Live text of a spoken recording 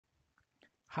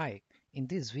Hi, in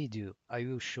this video I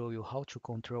will show you how to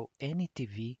control any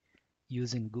TV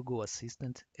using Google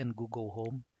Assistant and Google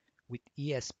Home with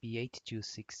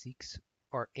ESP8266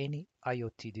 or any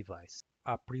IoT device.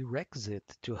 A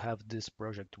prerequisite to have this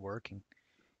project working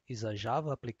is a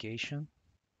Java application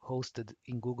hosted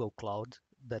in Google Cloud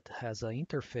that has an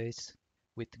interface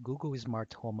with Google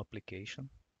Smart Home application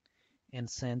and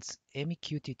sends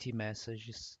MQTT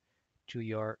messages to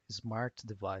your smart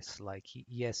device like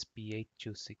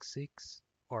ESP8266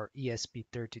 or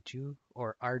ESP32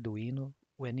 or Arduino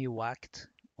when you act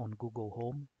on Google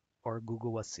Home or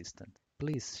Google Assistant.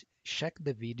 Please check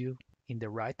the video in the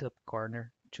right up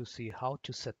corner to see how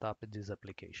to set up this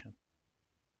application.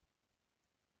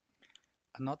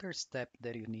 Another step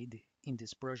that you need in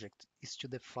this project is to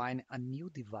define a new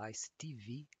device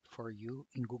TV for you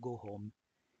in Google Home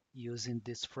using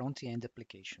this front-end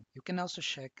application. You can also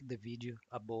check the video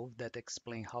above that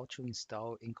explain how to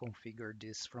install and configure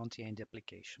this front-end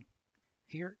application.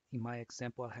 Here in my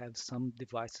example I have some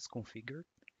devices configured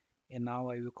and now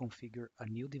I will configure a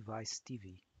new device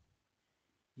TV.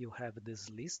 You have this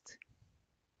list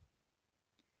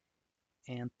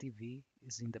and TV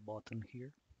is in the bottom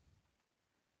here.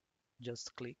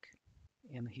 Just click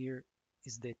and here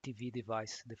is the TV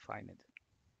device defined.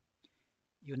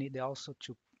 You need also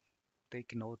to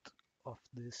take note of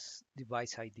this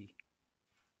device ID.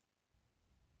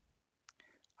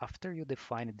 After you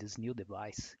define this new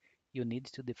device, you need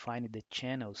to define the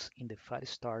channels in the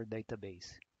firestore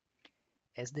database.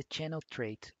 As the channel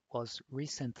trait was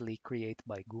recently created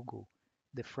by Google,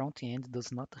 the front end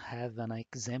does not have an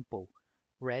example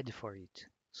ready for it,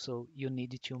 so you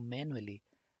need to manually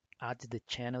add the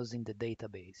channels in the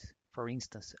database. For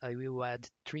instance, I will add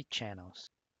 3 channels.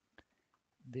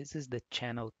 This is the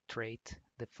channel trait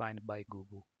defined by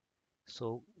Google.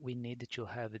 So we need to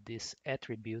have this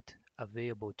attribute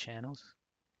available channels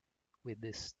with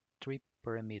these 3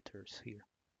 parameters here.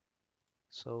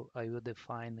 So I will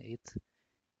define it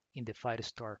in the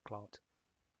firestore cloud.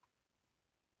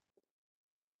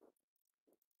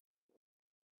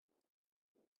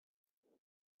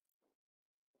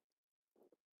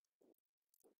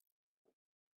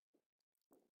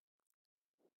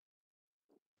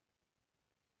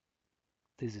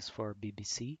 This is for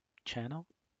BBC channel.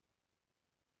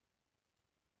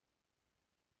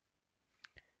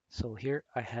 So here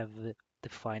I have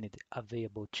defined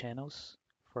available channels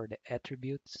for the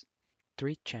attributes,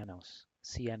 3 channels,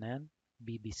 CNN,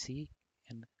 BBC,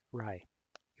 and RAI.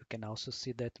 You can also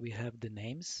see that we have the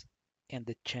names and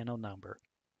the channel number.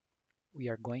 We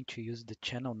are going to use the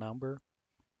channel number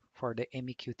for the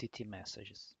MQTT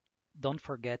messages. Don't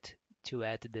forget to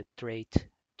add the trait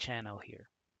channel here.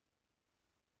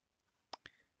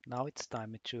 Now it's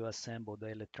time to assemble the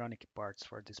electronic parts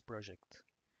for this project.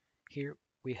 Here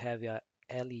we have a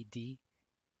LED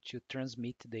to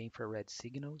transmit the infrared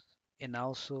signals and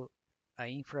also an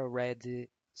infrared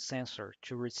sensor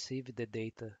to receive the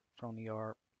data from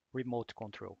your remote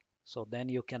control. So then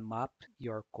you can map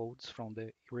your codes from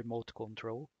the remote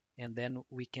control and then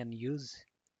we can use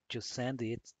to send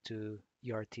it to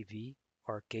your TV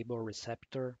or cable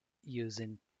receptor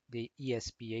using the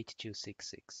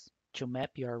ESP8266. To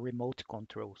map your remote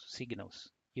control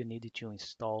signals, you need to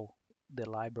install the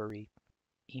library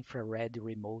infrared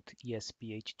remote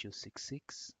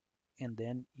ESP8266 and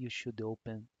then you should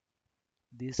open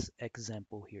this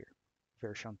example here,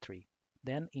 version 3.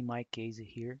 Then in my case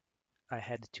here, I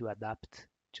had to adapt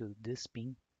to this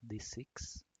pin,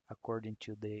 D6, according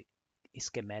to the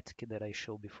schematic that I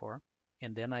showed before.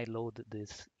 And then I load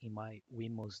this in my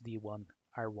Windows D1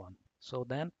 R1. So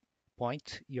then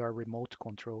point your remote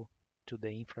control to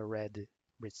the infrared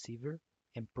receiver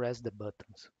and press the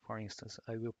buttons. For instance,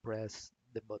 I will press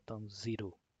the button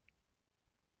 0.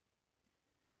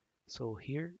 So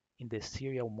here in the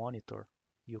serial monitor,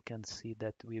 you can see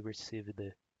that we received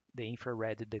the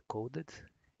infrared decoded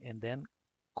and then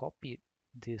copy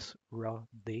this raw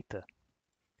data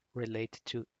related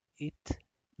to it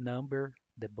number,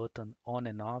 the button on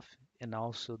and off, and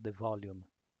also the volume.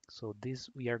 So this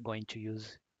we are going to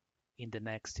use in the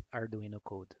next Arduino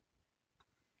code.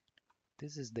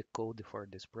 This is the code for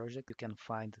this project. You can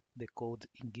find the code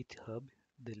in GitHub.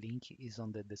 The link is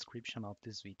on the description of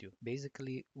this video.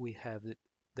 Basically, we have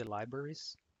the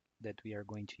libraries that we are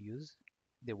going to use,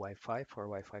 the Wi-Fi for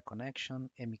Wi-Fi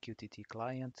connection, MQTT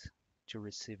client to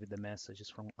receive the messages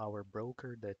from our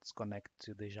broker that's connected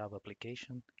to the Java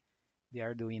application, the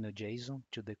Arduino JSON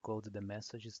to decode the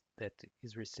messages that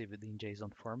is received in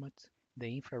JSON format,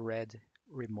 the infrared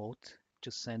remote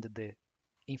to send the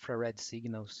infrared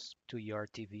signals to your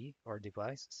TV or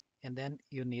devices, and then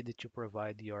you need to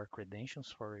provide your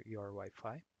credentials for your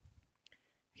Wi-Fi.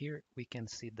 Here we can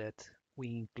see that we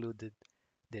included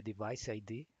the device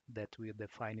ID that we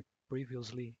defined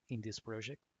previously in this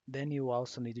project. Then you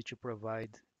also need to provide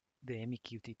the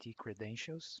MQTT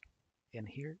credentials, and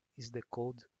here is the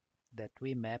code that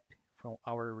we map from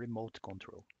our remote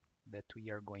control that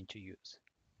we are going to use.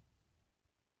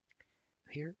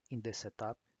 Here in the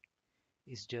setup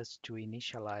is just to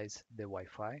initialize the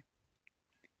Wi-Fi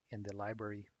and the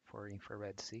library for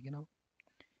infrared signal,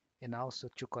 and also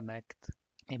to connect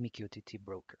MQTT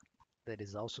broker. That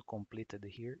is also completed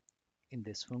here in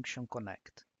this function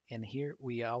connect. And here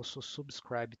we also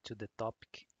subscribe to the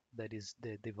topic that is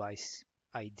the device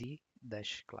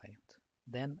ID-client.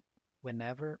 Then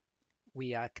whenever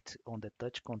we act on the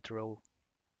touch control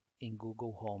in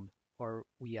Google Home or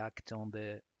we act on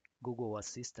the Google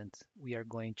Assistant, we are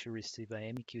going to receive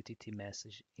an MQTT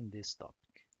message in this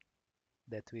topic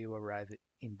that will arrive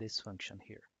in this function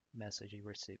here, message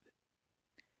received.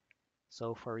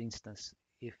 So for instance,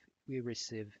 if we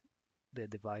receive the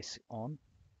device on,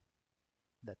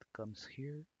 that comes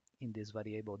here in this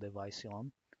variable device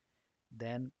on,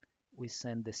 then we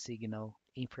send the signal,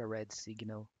 infrared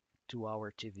signal, to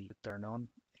our TV to turn on,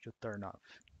 to turn off.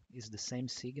 It's the same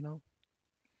signal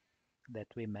that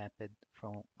we mapped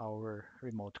from our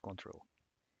remote control.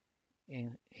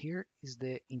 And here is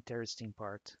the interesting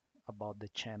part about the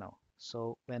channel.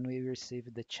 So when we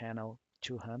receive the channel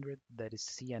 200, that is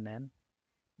CNN,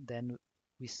 then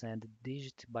we send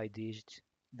digit by digit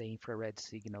the infrared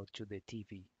signal to the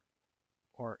TV,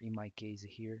 or in my case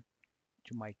here,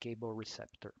 to my cable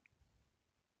receptor.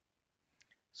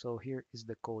 So here is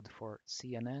the code for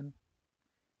CNN,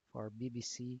 for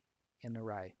BBC, and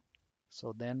RAI.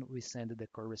 So then we send the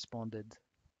corresponded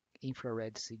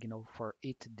infrared signal for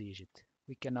each digit.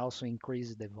 We can also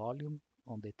increase the volume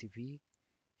on the TV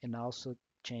and also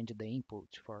change the input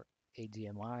for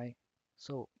HDMI.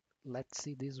 So let's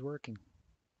see this working.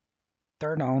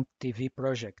 Turn on TV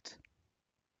project.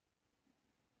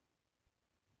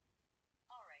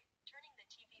 Alright, turning the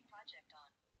TV project on.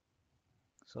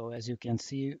 So as you can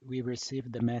see, we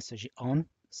received the message on,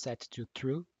 set to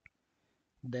true.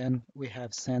 Then we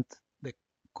have sent the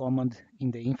command in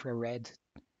the infrared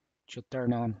to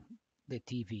turn on the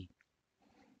TV.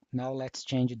 Now let's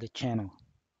change the channel.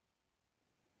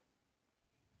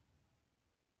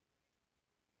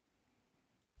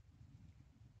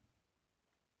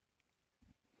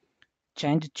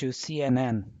 Change to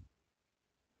CNN.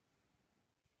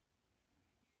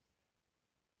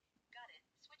 Got it,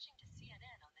 switching to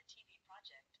CNN on the TV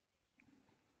project.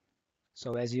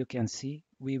 So as you can see,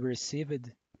 we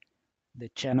received the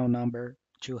channel number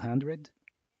 200,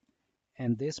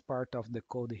 and this part of the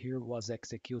code here was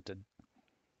executed,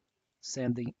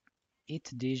 sending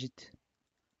each digit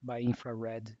by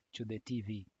infrared to the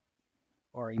TV,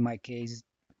 or in my case,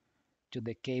 to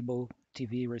the cable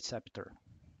TV receptor.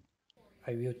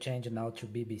 I will change now to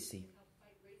BBC.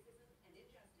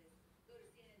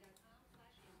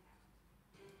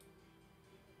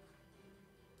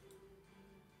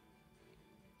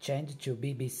 Change to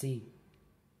BBC.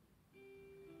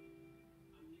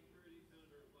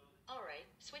 Alright,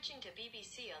 switching to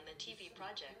BBC on the TV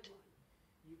project.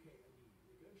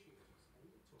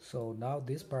 So now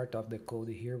this part of the code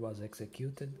here was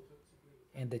executed,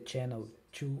 and the channel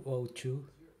 202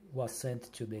 was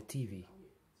sent to the TV.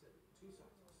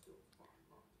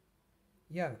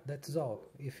 Yeah, that's all.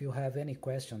 If you have any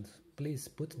questions, please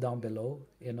put down below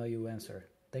and I will answer.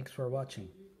 Thanks for watching.